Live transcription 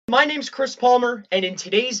My name's Chris Palmer, and in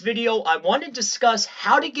today's video, I want to discuss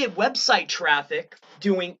how to get website traffic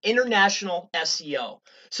doing international SEO.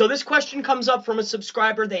 So this question comes up from a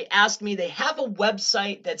subscriber. They asked me, they have a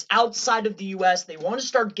website that's outside of the US. They want to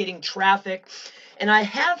start getting traffic. And I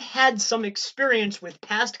have had some experience with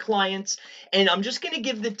past clients, and I'm just going to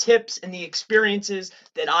give the tips and the experiences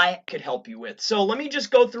that I could help you with. So let me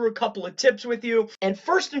just go through a couple of tips with you. And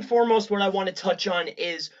first and foremost, what I want to touch on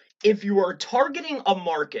is if you are targeting a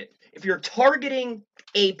market, if you're targeting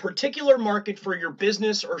a particular market for your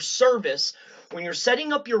business or service, when you're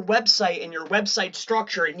setting up your website and your website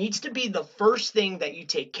structure, it needs to be the first thing that you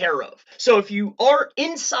take care of. So if you are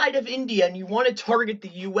inside of India and you want to target the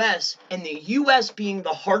US, and the US being the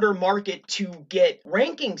harder market to get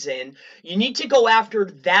rankings in, you need to go after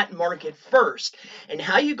that market first. And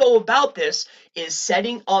how you go about this is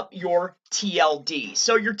setting up your TLD.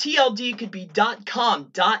 So your TLD could be .com,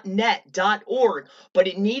 .net, .org, but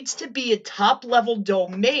it needs to be a top-level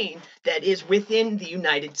domain that is within the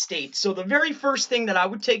United States. So the very first thing that I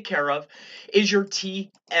would take care of is your TLD.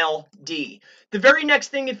 The very next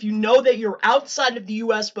thing, if you know that you're outside of the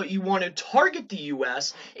US but you want to target the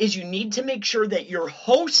US, is you need to make sure that your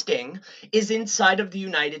hosting is inside of the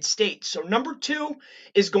United States. So number 2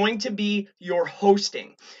 is going to be your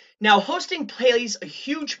hosting. Now, hosting plays a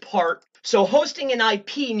huge part. So hosting and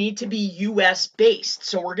IP need to be US based.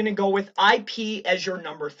 So we're going to go with IP as your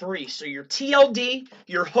number 3. So your TLD,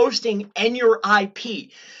 your hosting, and your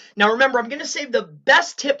IP. Now remember, I'm going to save the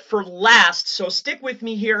best tip for last, so stick with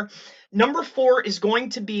me here. Number 4 is going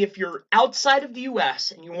to be if you're outside of the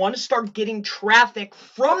US and you want to start getting traffic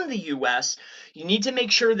from the US, you need to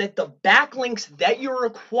make sure that the backlinks that you're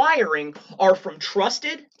acquiring are from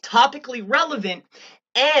trusted, topically relevant,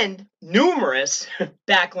 and numerous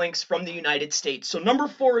backlinks from the United States. So number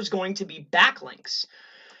 4 is going to be backlinks.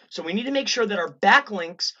 So we need to make sure that our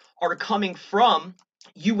backlinks are coming from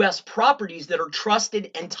US properties that are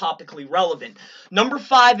trusted and topically relevant. Number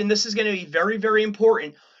 5, and this is going to be very, very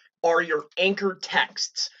important, are your anchor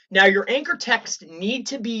texts. Now, your anchor texts need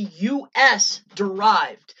to be US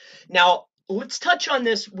derived. Now, let's touch on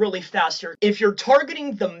this really faster. If you're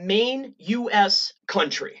targeting the main US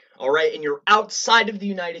country, all right, and you're outside of the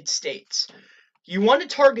United States, you want to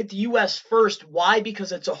target the US first. Why?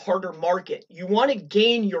 Because it's a harder market. You want to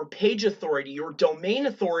gain your page authority, your domain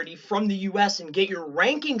authority from the US and get your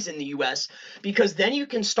rankings in the US, because then you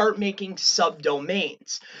can start making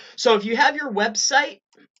subdomains. So if you have your website,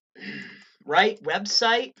 right,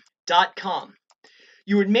 website.com,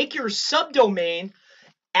 you would make your subdomain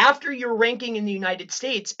after your ranking in the United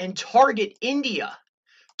States and target India,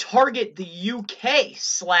 target the UK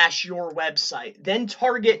 / your website, then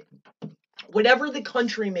target whatever the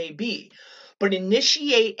country may be. But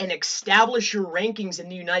initiate and establish your rankings in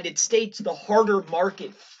the United States, the harder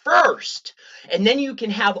market, first. And then you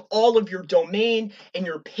can have all of your domain and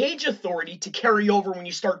your page authority to carry over when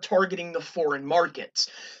you start targeting the foreign markets.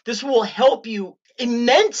 This will help you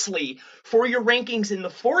immensely for your rankings in the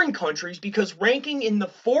foreign countries, because ranking in the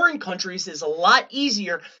foreign countries is a lot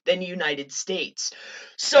easier than the United States.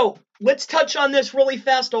 So let's touch on this really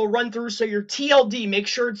fast. I'll run through. So your TLD, make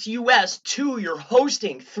sure it's US. 2, your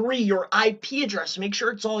hosting. 3, your IP address, make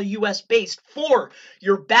sure it's all US based. 4,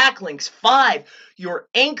 your backlinks. 5, your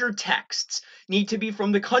anchor texts need to be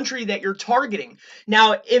from the country that you're targeting.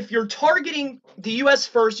 Now, if you're targeting the US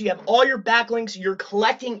first, you have all your backlinks, you're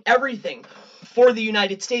collecting everything for the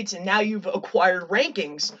United States, and now you've acquired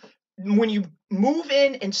rankings. When you move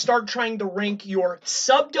in and start trying to rank your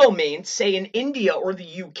subdomains, say in India or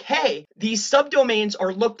the UK, these subdomains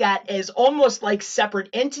are looked at as almost like separate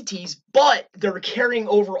entities, but they're carrying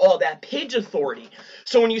over all that page authority.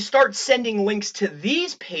 So when you start sending links to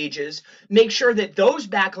these pages, make sure that those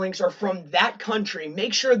backlinks are from that country.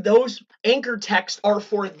 Make sure those anchor texts are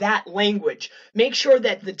for that language. Make sure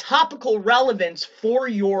that the topical relevance for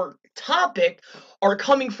your topic are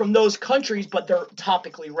coming from those countries, but they're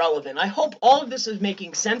topically relevant. I hope all of this is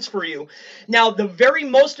making sense for you. Now, the very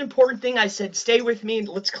most important thing I said, stay with me,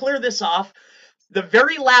 let's clear this off. The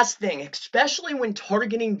very last thing, especially when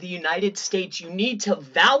targeting the United States, you need to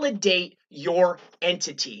validate your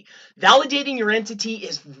entity. Validating your entity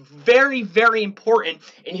is very, very important,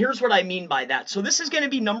 and here's what I mean by that. So this is going to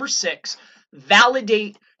be number 6,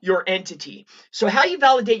 validate your entity. So how you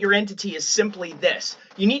validate your entity is simply this.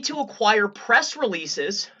 You need to acquire press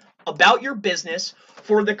releases about your business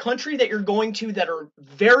for the country that you're going to that are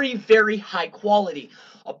very, very high quality.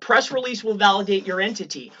 A press release will validate your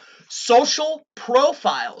entity. Social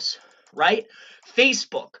profiles, right?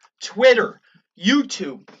 Facebook, Twitter,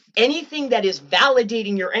 YouTube, anything that is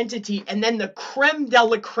validating your entity, and then the creme de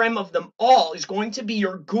la creme of them all is going to be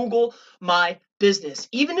your Google My Business.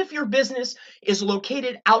 Even if your business is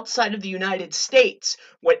located outside of the United States,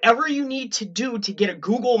 whatever you need to do to get a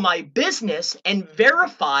Google My Business and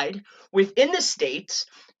verified within the States,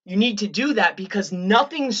 you need to do that because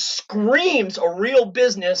nothing screams a real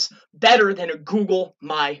business better than a Google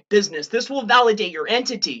My Business. This will validate your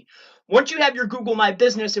entity. Once you have your Google My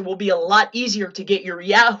Business, it will be a lot easier to get your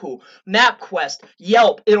Yahoo, MapQuest,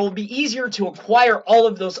 Yelp. It'll be easier to acquire all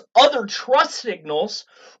of those other trust signals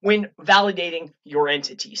when validating your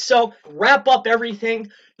entity. So, wrap up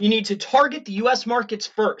everything. You need to target the US markets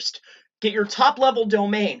first. Get your top level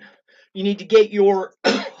domain. You need to get your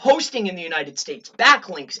hosting in the United States,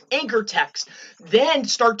 backlinks, anchor text, then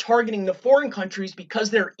start targeting the foreign countries because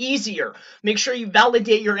they're easier. Make sure you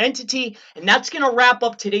validate your entity, and that's going to wrap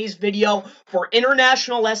up today's video for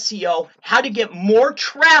international SEO, how to get more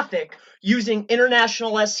traffic using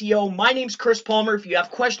international SEO. My name's Chris Palmer. If you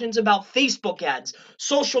have questions about Facebook ads,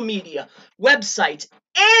 social media, websites,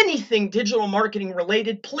 anything digital marketing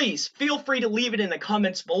related, please feel free to leave it in the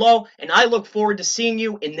comments below, and I look forward to seeing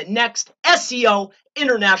you in the next SEO,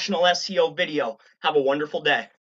 international SEO video. Have a wonderful day.